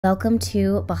Welcome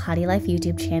to BehatiLife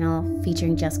YouTube channel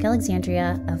featuring Jessica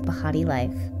Alexandria of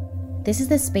BehatiLife. This is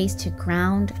the space to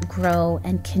ground, grow,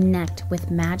 and connect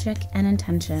with magic and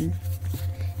intention.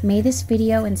 May this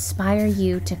video inspire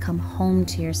you to come home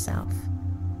to yourself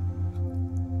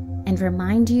and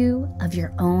remind you of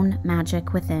your own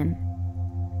magic within.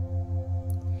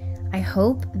 I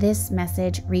hope this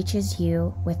message reaches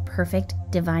you with perfect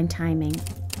divine timing.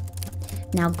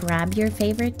 Now grab your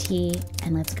favorite tea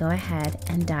and let's go ahead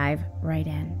and dive right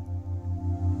in.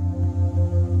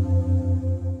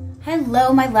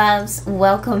 Hello, my loves.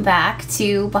 Welcome back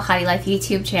to BehatiLife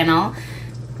YouTube channel.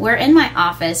 We're in my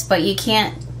office, but you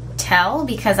can't tell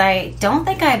because I don't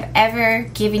think I've ever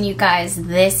given you guys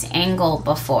this angle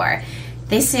before.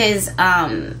 This is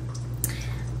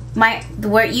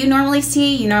what you normally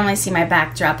see my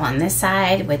backdrop on this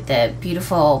side with the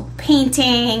beautiful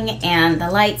painting and the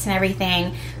lights and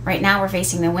everything. Right now we're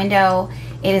facing the window.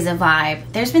 It is a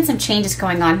vibe. There's been some changes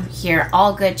going on here,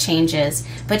 all good changes,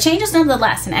 but changes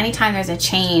nonetheless. And anytime there's a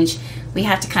change, we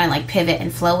have to kind of like pivot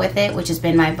and flow with it, which has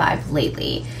been my vibe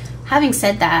lately. Having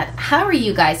said that, how are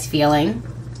you guys feeling?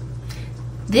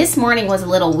 This morning was a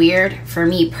little weird for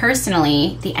me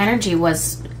personally. The energy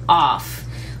was off.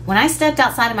 When I stepped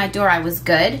outside of my door, I was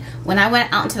good. When I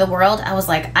went out into the world, I was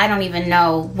like, I don't even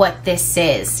know what this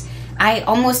is. I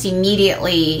almost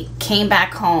immediately came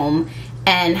back home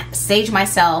and saged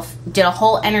myself, did a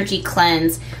whole energy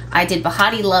cleanse. I did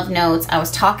Behati Love Notes. I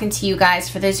was talking to you guys.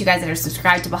 For those of you guys that are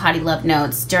subscribed to Behati Love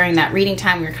Notes, during that reading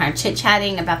time, we were kind of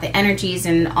chit-chatting about the energies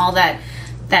and all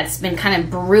that's been kind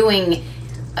of brewing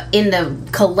in the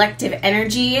collective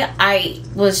energy. I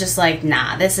was just like,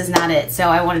 nah, this is not it. So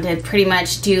I wanted to pretty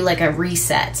much do like a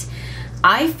reset.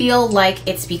 I feel like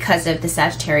it's because of the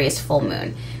Sagittarius full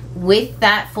moon. With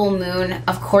that full moon,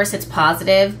 of course it's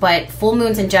positive, but full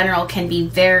moons in general can be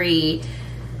very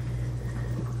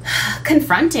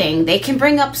confronting. They can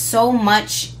bring up so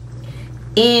much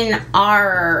in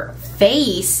our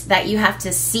face that you have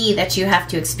to see, that you have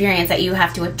to experience, that you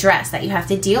have to address, that you have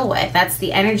to deal with. That's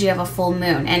the energy of a full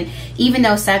moon. And even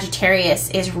though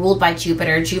Sagittarius is ruled by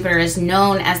Jupiter, Jupiter is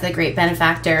known as the great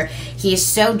benefactor. He is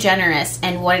so generous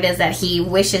in what it is that he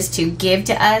wishes to give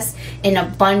to us in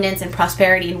abundance and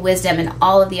prosperity and wisdom and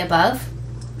all of the above.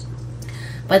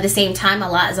 But at the same time, a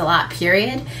lot is a lot,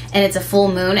 period. And it's a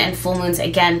full moon, and full moons,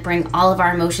 again, bring all of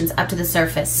our emotions up to the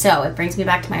surface. So it brings me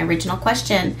back to my original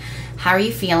question. How are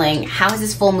you feeling? How has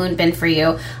this full moon been for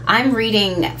you? I'm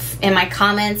reading in my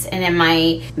comments and in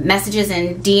my messages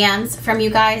and DMs from you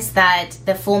guys that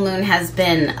the full moon has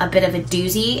been a bit of a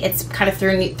doozy. It's kind of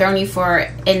thrown you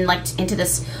into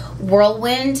this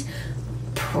whirlwind.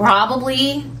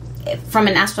 Probably from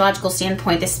an astrological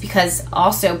standpoint, this is because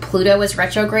also Pluto is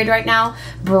retrograde right now,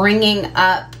 bringing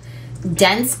up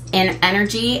dense in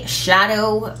energy,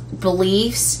 shadow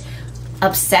beliefs,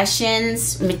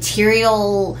 obsessions,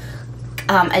 material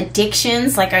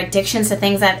addictions, like our addictions to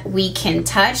things that we can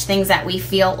touch, things that we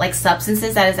feel like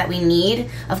substances, that is, that we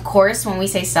need. Of course, when we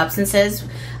say substances,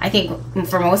 I think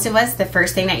for most of us, the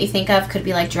first thing that you think of could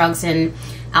be like drugs and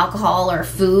alcohol or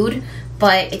food.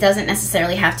 But it doesn't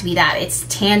necessarily have to be that. It's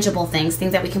tangible things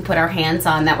that we can put our hands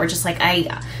on, that we're just like,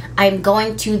 I'm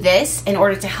going to this in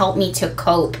order to help me to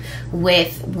cope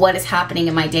with what is happening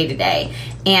in my day-to-day.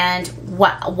 And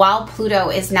while Pluto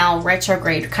is now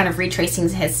retrograde, kind of retracing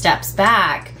his steps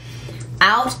back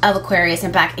out of Aquarius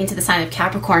and back into the sign of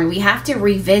Capricorn, we have to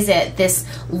revisit this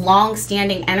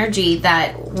long-standing energy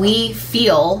that we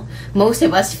feel, most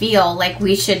of us feel like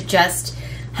we should just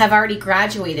have already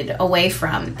graduated away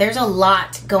from. There's a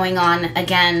lot going on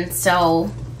again.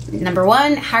 So number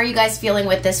one, how are you guys feeling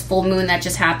with this full moon that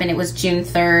just happened? It was June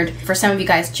 3rd. For some of you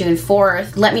guys, June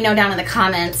 4th. Let me know down in the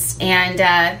comments. And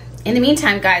in the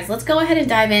meantime, guys, let's go ahead and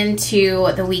dive into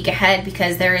the week ahead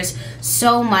because there is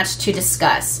so much to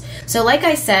discuss. So like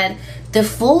I said, the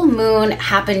full moon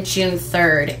happened June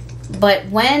 3rd. But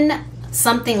when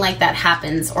something like that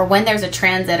happens, or when there's a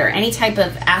transit or any type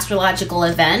of astrological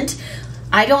event,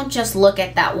 I don't just look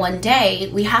at that one day.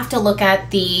 We have to look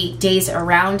at the days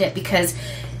around it because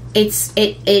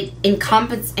it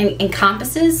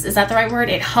encompasses, is that the right word?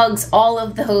 It hugs all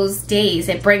of those days.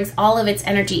 It brings all of its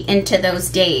energy into those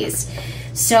days.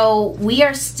 So we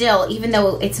are still, even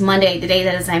though it's Monday, the day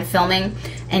that as I'm filming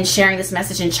and sharing this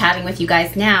message and chatting with you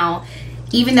guys now,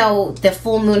 even though the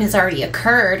full moon has already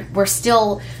occurred, we're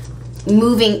still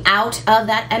moving out of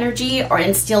that energy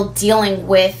and still dealing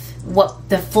with what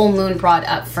the full moon brought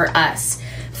up for us.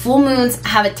 Full moons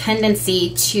have a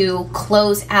tendency to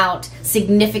close out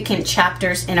significant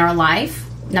chapters in our life,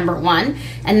 number one.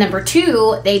 And number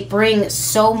two, they bring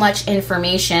so much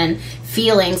information,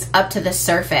 feelings up to the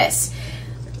surface.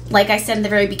 like I said in the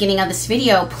very beginning of this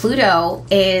video, Pluto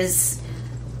is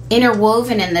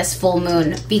interwoven in this full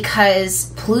moon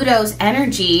because Pluto's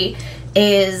energy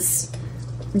is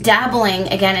dabbling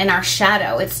again in our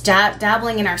shadow. It's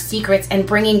dabbling in our secrets and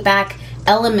bringing back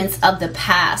elements of the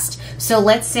past. So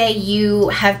let's say you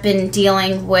have been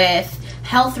dealing with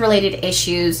health related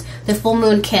issues. The full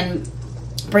moon can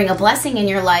bring a blessing in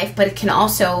your life, but it can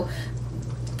also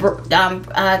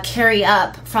carry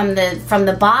up from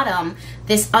the bottom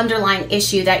this underlying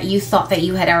issue that you thought that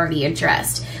you had already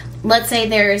addressed. Let's say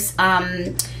there's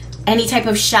any type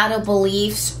of shadow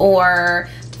beliefs or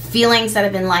feelings that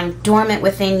have been lying dormant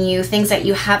within you, things that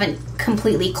you haven't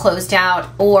completely closed out,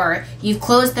 or you've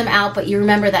closed them out but you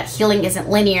remember that healing isn't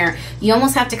linear. You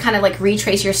almost have to kind of like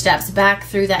retrace your steps back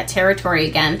through that territory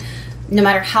again, no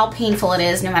matter how painful it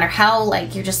is, no matter how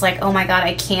like you're just like, oh my god,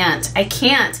 I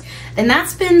can't. And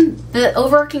that's been the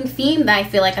overarching theme that I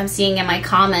feel like I'm seeing in my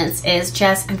comments is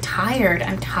just, I'm tired.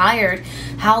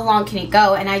 How long can it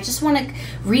go? And I just want to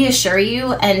reassure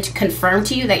you and confirm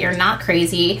to you that you're not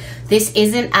crazy. This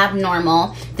isn't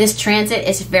abnormal. This transit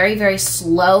is very, very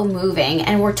slow moving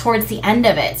and we're towards the end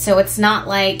of it. So it's not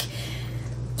like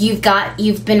you've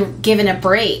been given a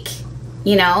break.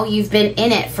 You know, you've been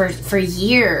in it for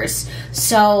years.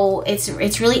 So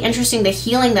it's really interesting the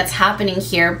healing that's happening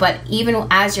here, but even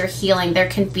as you're healing, there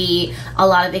can be a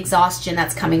lot of exhaustion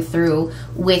that's coming through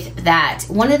with that.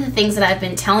 One of the things that I've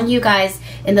been telling you guys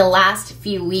in the last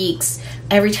few weeks,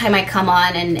 every time I come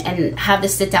on and have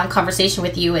this sit down conversation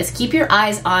with you, is keep your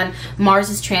eyes on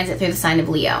Mars's transit through the sign of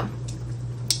Leo.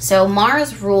 So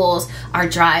Mars rules our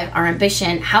drive, our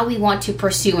ambition, how we want to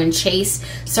pursue and chase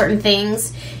certain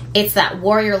things. It's that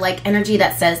warrior-like energy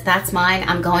that says, that's mine,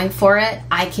 I'm going for it,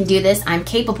 I can do this, I'm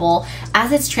capable.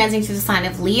 As it's transiting through the sign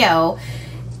of Leo,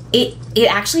 it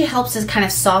actually helps us kind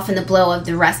of soften the blow of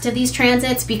the rest of these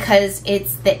transits because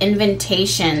it's the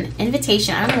invitation. I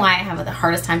don't know why I have the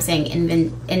hardest time saying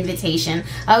invitation.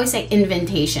 I always say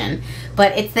invitation,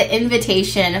 but it's the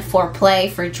invitation for play,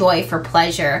 for joy, for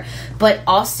pleasure, but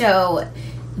also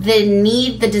the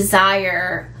need, the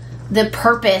desire, the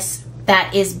purpose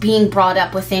that is being brought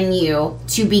up within you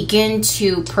to begin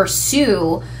to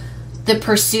pursue the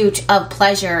pursuit of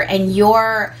pleasure, and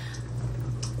your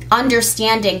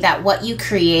understanding that what you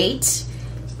create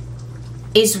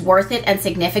is worth it and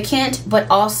significant, but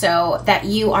also that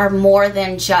you are more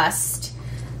than just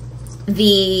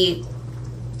the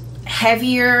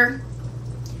heavier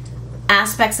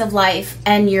aspects of life,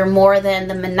 and you're more than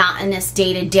the monotonous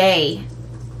day-to-day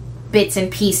bits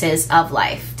and pieces of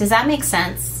life. Does that make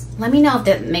sense? Let me know if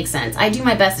that makes sense. I do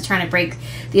my best to try to break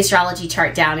the astrology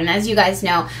chart down, and as you guys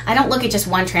know, I don't look at just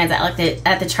one transit, I look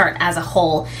at the chart as a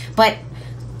whole. But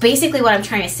basically what I'm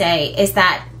trying to say is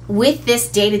that with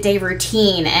this day-to-day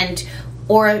routine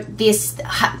or this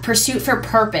pursuit for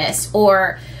purpose,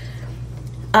 or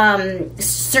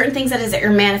certain things that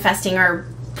you're manifesting, or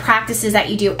practices that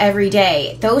you do every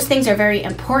day, those things are very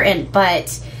important.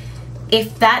 But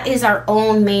if that is our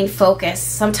own main focus,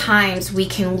 sometimes we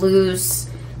can lose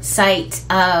sight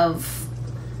of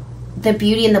the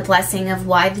beauty and the blessing of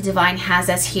why the divine has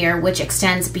us here, which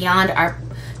extends beyond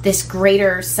this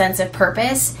greater sense of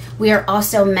purpose. We are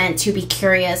also meant to be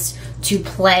curious, to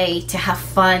play, to have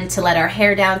fun, to let our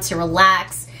hair down, to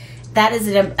relax. That is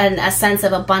a sense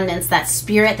of abundance that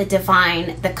spirit, the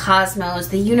divine, the cosmos,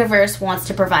 the universe wants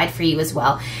to provide for you as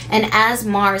well. And as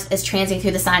Mars is transiting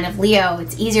through the sign of Leo,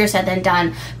 it's easier said than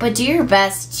done, but do your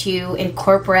best to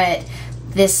incorporate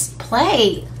this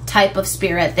play type of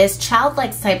spirit, this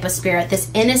childlike type of spirit, this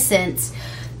innocence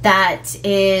that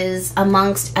is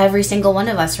amongst every single one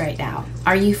of us right now.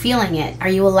 Are you feeling it? Are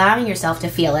you allowing yourself to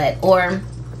feel it? Or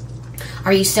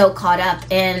are you so caught up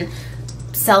in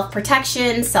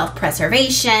self-protection,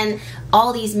 self-preservation,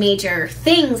 all these major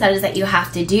things that you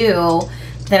have to do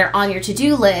that are on your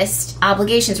to-do list,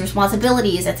 obligations,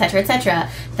 responsibilities, etc.,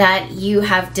 that you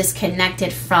have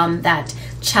disconnected from that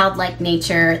childlike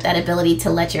nature, that ability to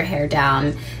let your hair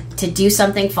down, to do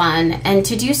something fun, and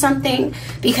to do something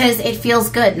because it feels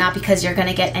good, not because you're going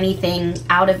to get anything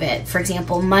out of it. For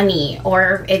example, money,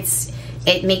 or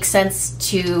it makes sense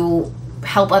to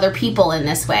help other people in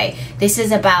this way. This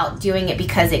is about doing it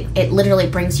because it literally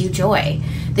brings you joy.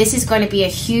 This is going to be a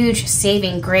huge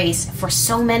saving grace for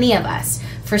so many of us.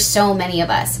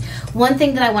 One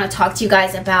thing that I want to talk to you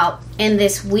guys about in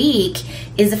this week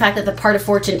is the fact that the part of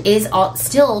fortune is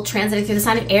still transiting through the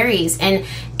sign of Aries, and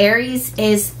Aries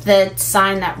is the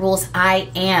sign that rules I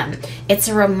am. It's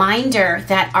a reminder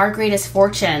that our greatest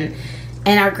fortune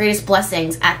and our greatest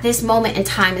blessings at this moment in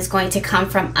time is going to come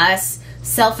from us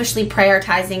selfishly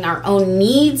prioritizing our own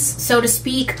needs, so to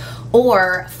speak,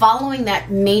 or following that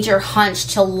major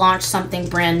hunch to launch something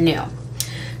brand new.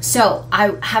 So,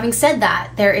 having said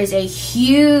that, there is a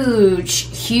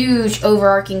huge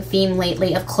overarching theme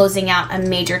lately of closing out a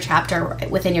major chapter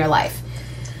within your life.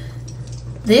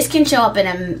 This can show up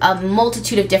in a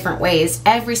multitude of different ways.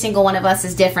 Every single one of us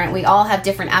is different. We all have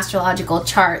different astrological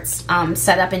charts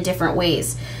set up in different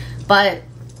ways. But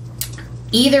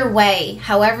either way,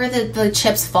 however the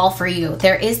chips fall for you,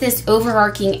 there is this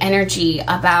overarching energy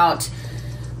about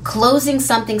closing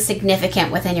something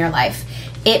significant within your life.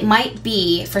 It might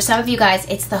be, for some of you guys,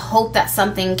 it's the hope that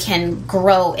something can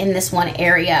grow in this one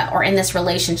area or in this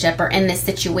relationship or in this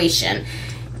situation.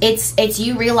 It's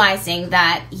you realizing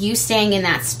that you staying in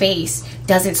that space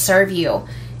doesn't serve you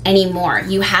anymore.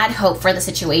 You had hope for the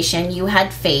situation. You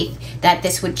had faith that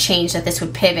this would change, that this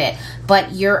would pivot.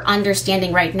 But you're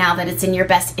understanding right now that it's in your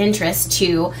best interest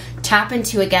to tap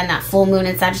into, again, that full moon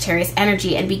in Sagittarius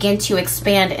energy and begin to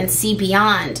expand and see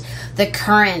beyond the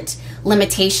current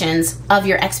limitations of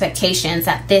your expectations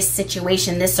that this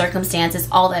situation, this circumstance is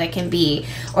all that it can be,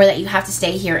 or that you have to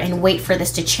stay here and wait for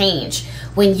this to change.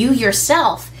 When you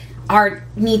yourself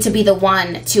need to be the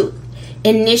one to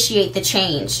initiate the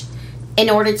change in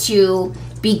order to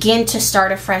begin to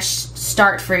start a fresh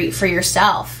start for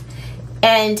yourself.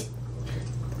 And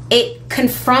it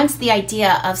confronts the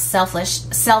idea of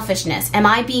selfishness. Am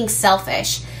I being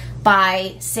selfish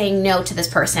by saying no to this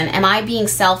person? Am I being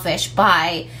selfish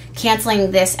by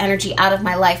canceling this energy out of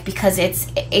my life because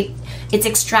it's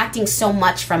extracting so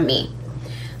much from me?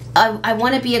 I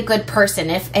want to be a good person.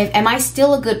 Am I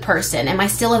still a good person? Am I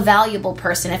still a valuable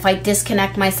person if I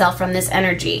disconnect myself from this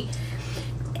energy?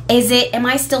 Am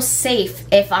I still safe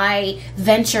if I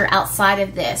venture outside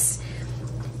of this?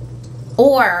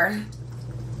 Or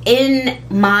in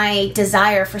my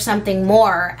desire for something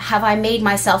more, have I made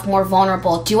myself more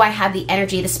vulnerable? Do I have the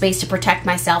energy, the space to protect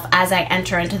myself as I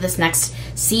enter into this next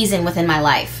season within my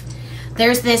life?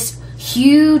 There's these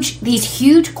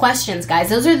huge questions, guys.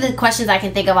 Those are the questions I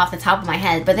can think of off the top of my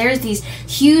head, but there's these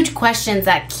huge questions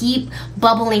that keep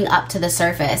bubbling up to the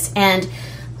surface, and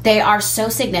they are so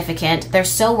significant. They're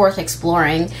so worth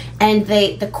exploring. And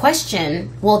the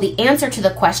answer to the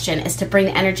question is to bring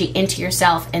the energy into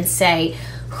yourself and say,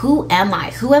 who am I?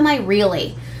 Who am I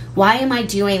really? Why am I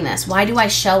doing this? Why do I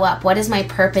show up? What is my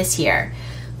purpose here?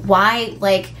 Why,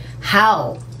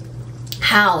 how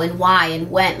and why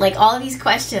and when? All of these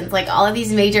questions, all of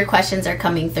these major questions are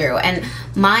coming through. And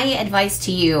my advice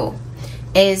to you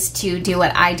is to do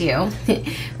what I do,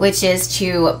 which is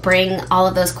to bring all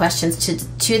of those questions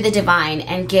to the divine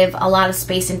and give a lot of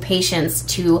space and patience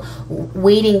to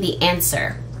waiting the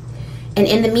answer. And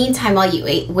in the meantime, while you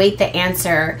wait the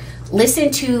answer,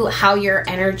 listen to how your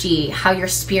energy, how your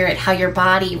spirit, how your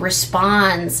body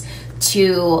responds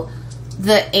to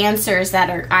the answers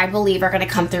that I believe are going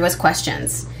to come through as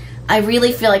questions. I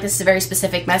really feel like this is a very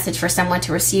specific message for someone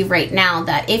to receive right now,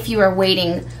 that if you are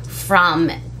waiting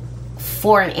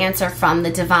for an answer from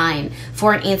the divine,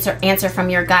 for an answer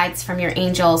from your guides, from your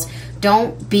angels,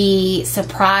 don't be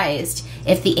surprised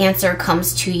if the answer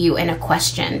comes to you in a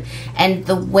question. And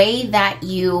the way that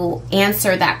you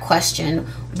answer that question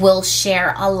will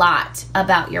share a lot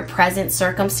about your present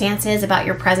circumstances, about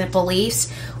your present beliefs,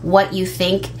 what you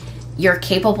think you're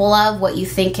capable of, what you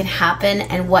think can happen,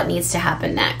 and what needs to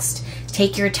happen next.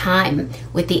 Take your time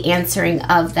with the answering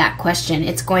of that question.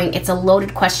 It's a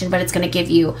loaded question, but it's going to give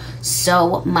you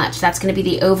so much. That's going to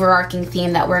be the overarching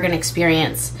theme that we're going to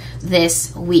experience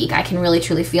this week. I can really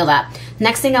truly feel that.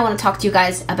 Next thing I want to talk to you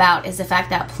guys about is the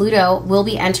fact that Pluto will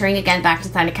be entering again back to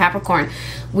the sign of Capricorn.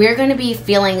 We're going to be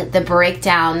feeling the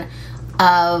breakdown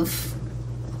of...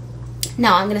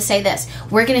 No, I'm going to say this.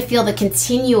 We're going to feel the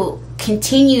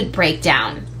continued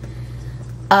breakdown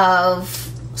of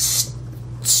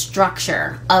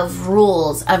structure, of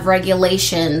rules, of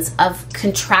regulations, of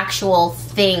contractual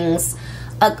things,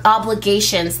 of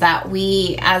obligations that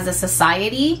we as a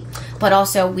society, but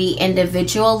also we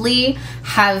individually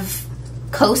have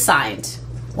co-signed.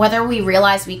 Whether we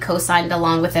realize we co-signed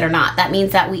along with it or not, that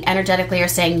means that we energetically are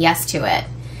saying yes to it.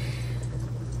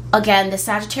 Again, the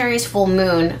Sagittarius full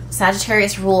moon,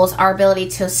 Sagittarius rules our ability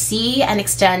to see and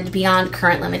extend beyond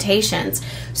current limitations.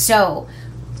 So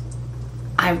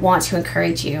I want to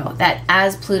encourage you that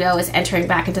as Pluto is entering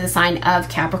back into the sign of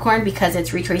Capricorn, because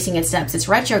it's retracing its steps, it's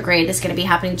retrograde, it's going to be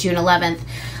happening June 11th.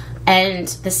 And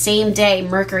the same day,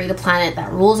 Mercury, the planet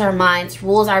that rules our minds,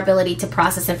 rules our ability to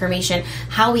process information,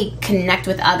 how we connect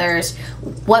with others,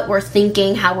 what we're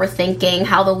thinking, how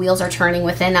the wheels are turning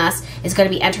within us, is going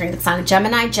to be entering the sign of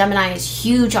Gemini. Gemini is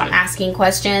huge on asking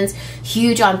questions,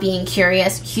 huge on being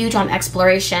curious, huge on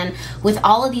exploration. With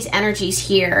all of these energies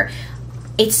here,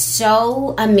 it's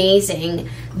so amazing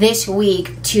this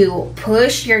week to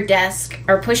push your desk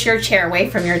or push your chair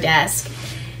away from your desk,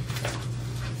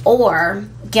 or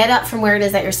get up from where it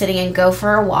is that you're sitting and go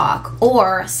for a walk,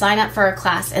 or sign up for a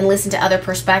class and listen to other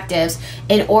perspectives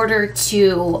in order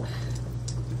to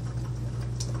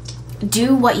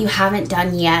do what you haven't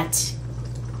done yet,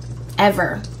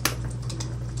 ever.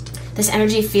 This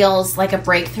energy feels like a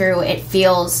breakthrough. It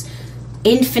feels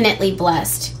infinitely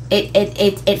blessed.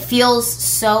 It feels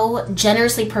so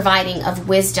generously providing of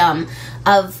wisdom,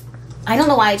 of, I don't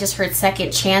know why I just heard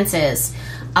second chances.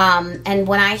 And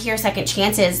when I hear second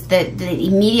chances, the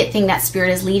immediate thing that Spirit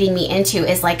is leading me into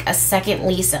is like a second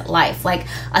lease at life, like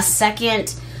a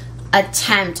second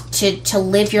attempt to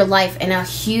live your life in a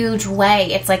huge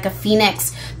way. It's like a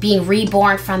phoenix being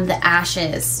reborn from the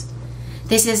ashes.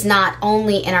 This is not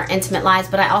only in our intimate lives,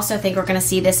 but I also think we're going to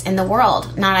see this in the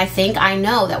world. Not I think, I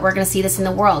know that we're going to see this in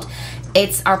the world.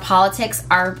 It's our politics,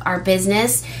 our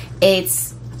business,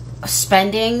 it's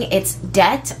spending, it's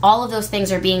debt. All of those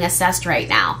things are being assessed right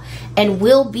now and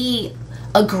will be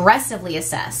aggressively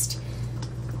assessed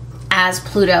as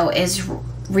Pluto is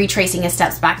retracing his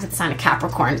steps back to the sign of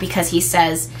Capricorn, because he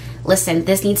says, listen,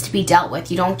 this needs to be dealt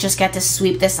with. You don't just get to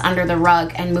sweep this under the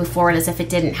rug and move forward as if it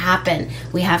didn't happen.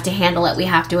 We have to handle it. We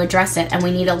have to address it. And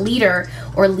we need a leader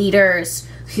or leaders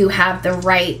who have the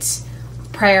right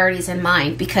priorities in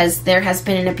mind, because there has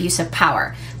been an abuse of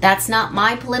power. That's not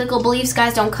my political beliefs,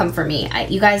 guys. Don't come for me.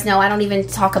 You guys know I don't even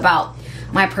talk about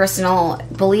my personal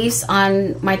beliefs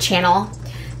on my channel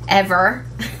ever.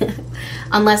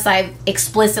 Unless I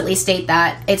explicitly state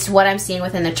that. It's what I'm seeing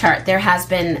within the chart. There has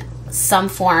been some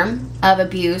form of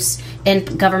abuse in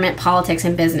government, politics,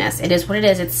 and business. It is what it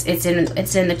is. It's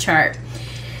in the chart.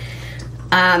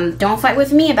 Don't fight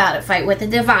with me about it. Fight with the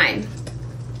divine.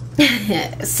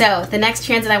 So the next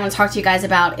transit I want to talk to you guys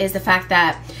about is the fact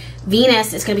that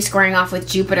Venus is going to be squaring off with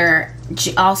Jupiter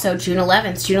also June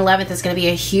 11th. June 11th is going to be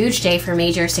a huge day for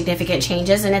major significant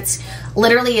changes, and it's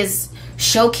literally is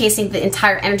showcasing the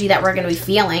entire energy that we're going to be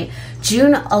feeling.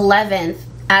 June 11th,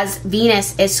 as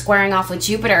Venus is squaring off with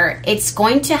Jupiter, it's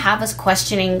going to have us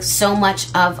questioning so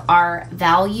much of our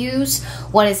values,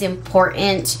 what is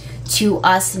important to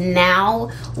us now,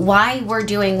 why we're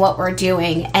doing what we're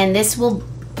doing, and this will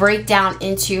break down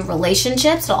into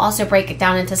relationships. It'll also break it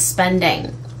down into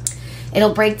spending.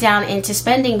 It'll break down into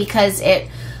spending because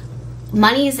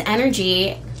money is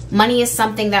energy. Money is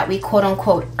something that we quote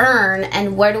unquote earn,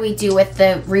 and what do we do with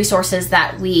the resources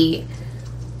that we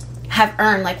have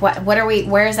earned? Like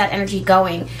where is that energy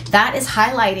going? That is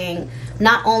highlighting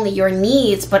not only your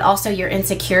needs but also your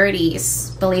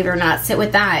insecurities, believe it or not. Sit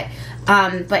with that.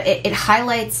 But it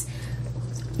highlights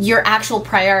your actual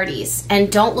priorities,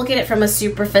 and don't look at it from a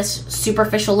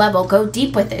superficial level. Go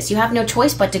deep with this. You have no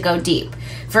choice but to go deep.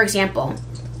 For example,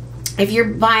 if you're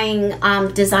buying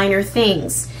designer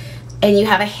things and you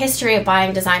have a history of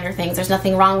buying designer things, there's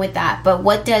nothing wrong with that. But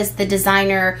what does the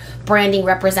designer branding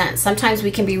represent? Sometimes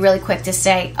we can be really quick to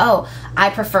say, oh, I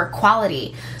prefer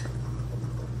quality.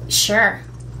 Sure.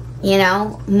 You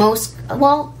know,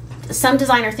 some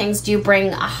designer things do bring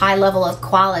a high level of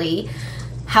quality.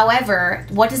 However,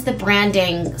 what is the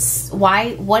branding?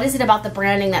 What is it about the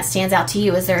branding that stands out to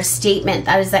you? Is there a statement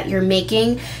that you're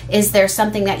making? Is there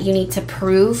something that you need to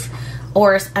prove?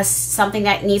 Or something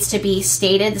that needs to be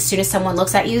stated as soon as someone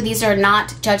looks at you? These are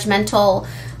not judgmental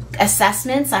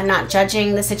assessments. I'm not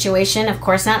judging the situation. Of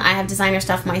course not. I have designer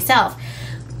stuff myself.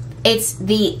 It's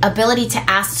the ability to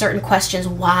ask certain questions.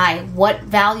 Why? What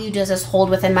value does this hold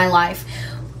within my life?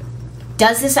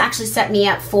 Does this actually set me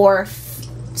up for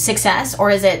success,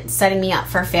 or is it setting me up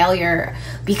for failure?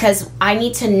 Because I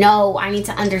need to know, I need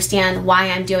to understand why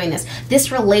I'm doing this.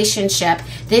 This relationship,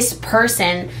 this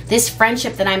person, this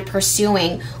friendship that I'm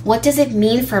pursuing, what does it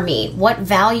mean for me? What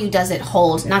value does it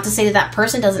hold? Not to say that that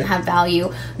person doesn't have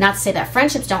value, not to say that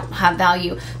friendships don't have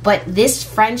value, but this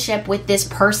friendship with this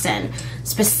person,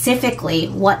 specifically,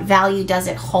 what value does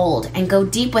it hold? And go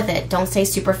deep with it. Don't stay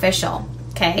superficial,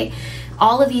 okay?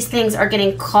 All of these things are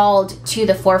getting called to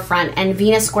the forefront, and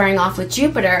Venus squaring off with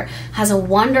Jupiter has a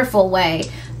wonderful way,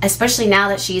 especially now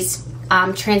that she's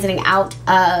transiting out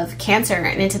of Cancer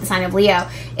and into the sign of Leo.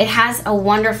 It has a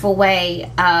wonderful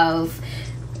way of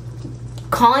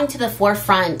calling to the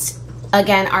forefront,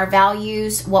 again, our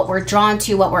values, what we're drawn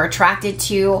to, what we're attracted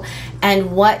to,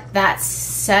 and what that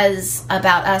says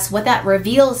about us, what that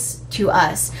reveals to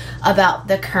us about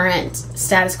the current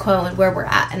status quo and where we're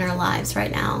at in our lives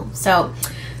right now. So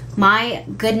my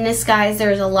goodness, guys,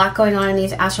 there's a lot going on in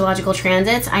these astrological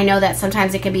transits. I know that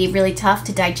sometimes it can be really tough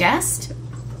to digest,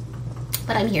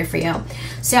 but I'm here for you.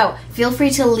 So feel free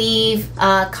to leave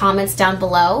comments down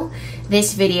below.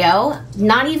 this video,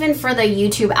 not even for the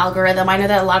YouTube algorithm. I know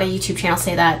that a lot of YouTube channels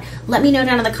say that. Let me know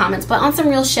down in the comments, but on some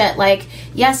real shit, like,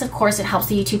 yes, of course it helps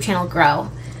the YouTube channel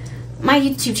grow. My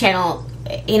YouTube channel,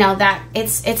 you know, that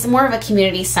it's more of a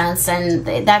community sense,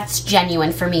 and that's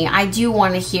genuine for me. I do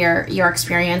want to hear your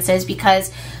experiences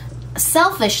because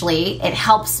selfishly it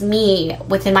helps me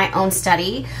within my own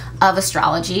study of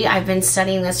astrology. I've been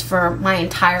studying this for my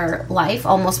entire life,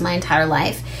 almost my entire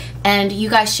life, and you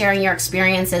guys sharing your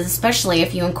experiences, especially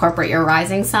if you incorporate your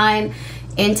rising sign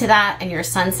into that and your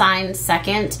sun sign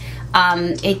second,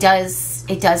 it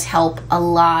does help a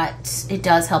lot. It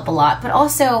does help a lot. But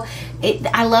also,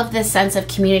 I love this sense of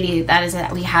community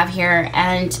that we have here.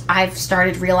 And I've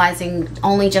started realizing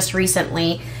only just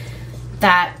recently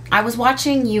that I was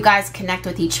watching you guys connect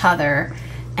with each other,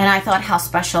 and I thought how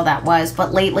special that was.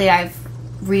 But lately I've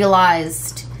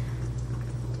realized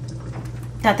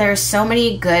that there's so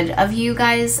many good of you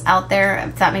guys out there,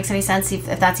 if that makes any sense, if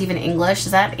that's even English.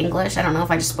 Is that English? I don't know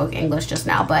if I just spoke English just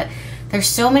now, but there's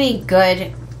so many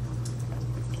good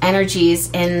energies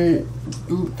in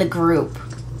the group,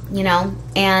 you know?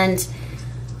 And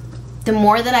the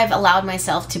more that I've allowed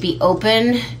myself to be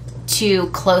open to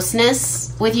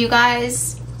closeness with you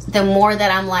guys, the more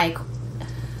that I'm like,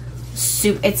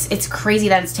 it's crazy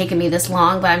that it's taken me this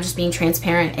long, but I'm just being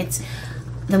transparent. It's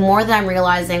the more that I'm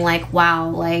realizing, like, wow,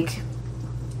 like,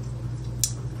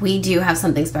 we do have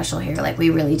something special here. Like, we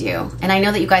really do. And I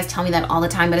know that you guys tell me that all the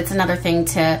time, but it's another thing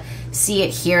to see it,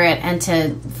 hear it, and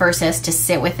versus to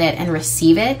sit with it and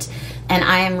receive it. And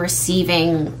I am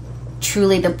receiving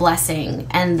truly the blessing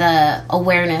and the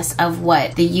awareness of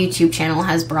what the YouTube channel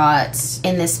has brought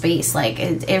in this space. Like,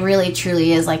 it really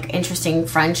truly is like interesting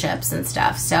friendships and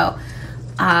stuff. So,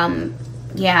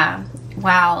 yeah.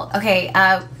 Wow. Okay.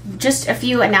 Just a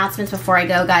few announcements before I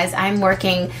go, guys. I'm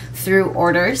working through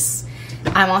orders.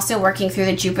 I'm also working through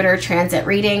the Jupiter transit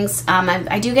readings.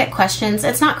 I do get questions.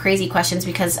 It's not crazy questions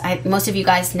because most of you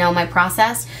guys know my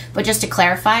process, but just to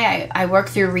clarify, I work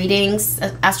through readings,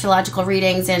 astrological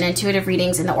readings and intuitive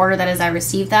readings in the order that as I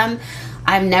receive them.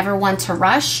 I'm never one to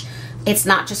rush. It's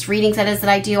not just readings that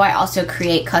I do. I also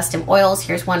create custom oils.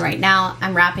 Here's one right now.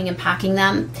 I'm wrapping and packing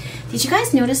them. Did you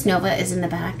guys notice Nova is in the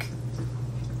back?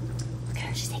 Look at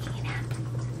her. She's taking a nap.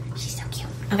 She's so cute.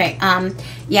 Okay.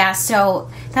 Yeah, so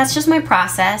that's just my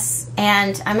process,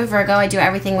 and I'm a Virgo. I do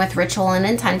everything with ritual and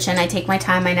intention. I take my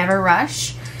time. I never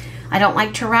rush. I don't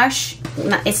like to rush.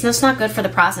 It's just not good for the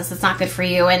process. It's not good for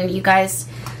you, and you guys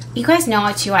know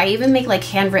it too. I even make like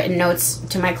handwritten notes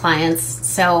to my clients,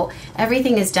 so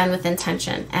everything is done with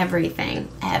intention. Everything.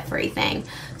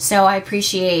 So I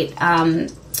appreciate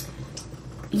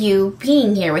you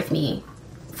being here with me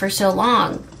for so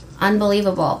long.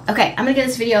 Unbelievable. Okay, I'm gonna get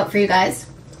this video up for you guys.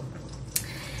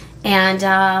 And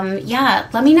yeah,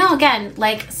 let me know again,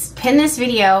 like, pin this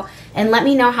video and let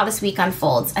me know how this week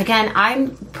unfolds. Again,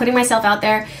 I'm putting myself out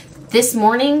there. This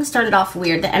morning started off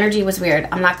weird. The energy was weird.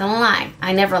 I'm not gonna lie.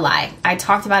 I never lie. I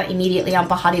talked about it immediately on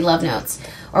Behati Love Notes,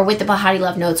 or with the Behati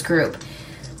Love Notes group.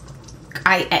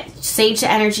 I sage the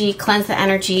energy, cleanse the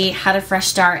energy, had a fresh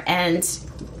start, and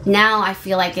now I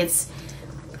feel like it's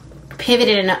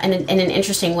pivoted in an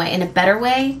interesting way, in a better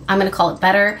way. I'm gonna call it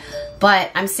better.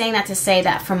 But I'm saying that to say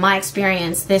that from my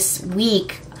experience this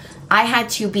week, I had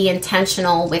to be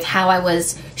intentional with how I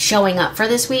was showing up for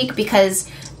this week, because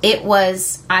it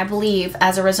was, I believe,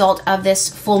 as a result of this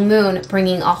full moon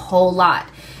bringing a whole lot.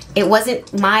 It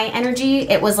wasn't my energy,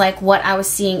 it was like what I was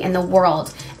seeing in the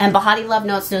world. And Behati Love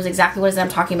Notes knows exactly what it is I'm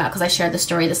talking about, because I shared the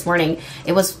story this morning.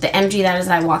 It was the energy that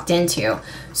I walked into.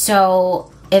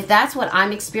 So if that's what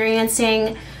I'm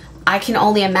experiencing, I can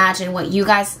only imagine what you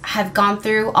guys have gone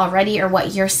through already or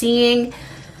what you're seeing.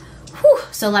 Whew,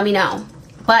 so let me know.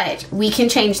 But we can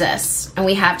change this, and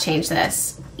we have changed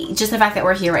this. Just the fact that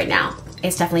we're here right now,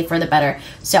 it's definitely for the better.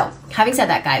 So having said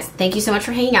that, guys, thank you so much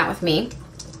for hanging out with me.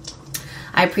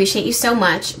 I appreciate you so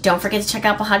much. Don't forget to check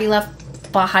out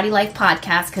BehatiLife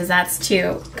podcast, because that's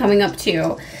coming up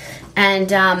too.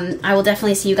 And I will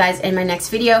definitely see you guys in my next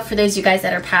video. For those of you guys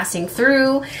that are passing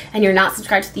through and you're not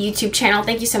subscribed to the YouTube channel,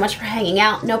 thank you so much for hanging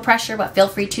out. No pressure, but feel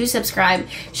free to subscribe.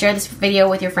 Share this video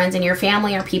with your friends and your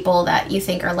family, or people that you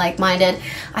think are like-minded.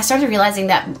 I started realizing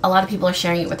that a lot of people are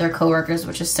sharing it with their coworkers,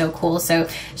 which is so cool. So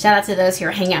shout out to those who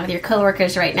are hanging out with your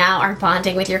coworkers right now, are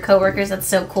bonding with your coworkers. That's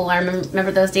so cool. I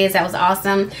remember those days. That was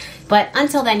awesome. But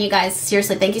until then, you guys,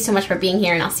 seriously, thank you so much for being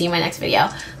here, and I'll see you in my next video.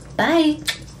 Bye.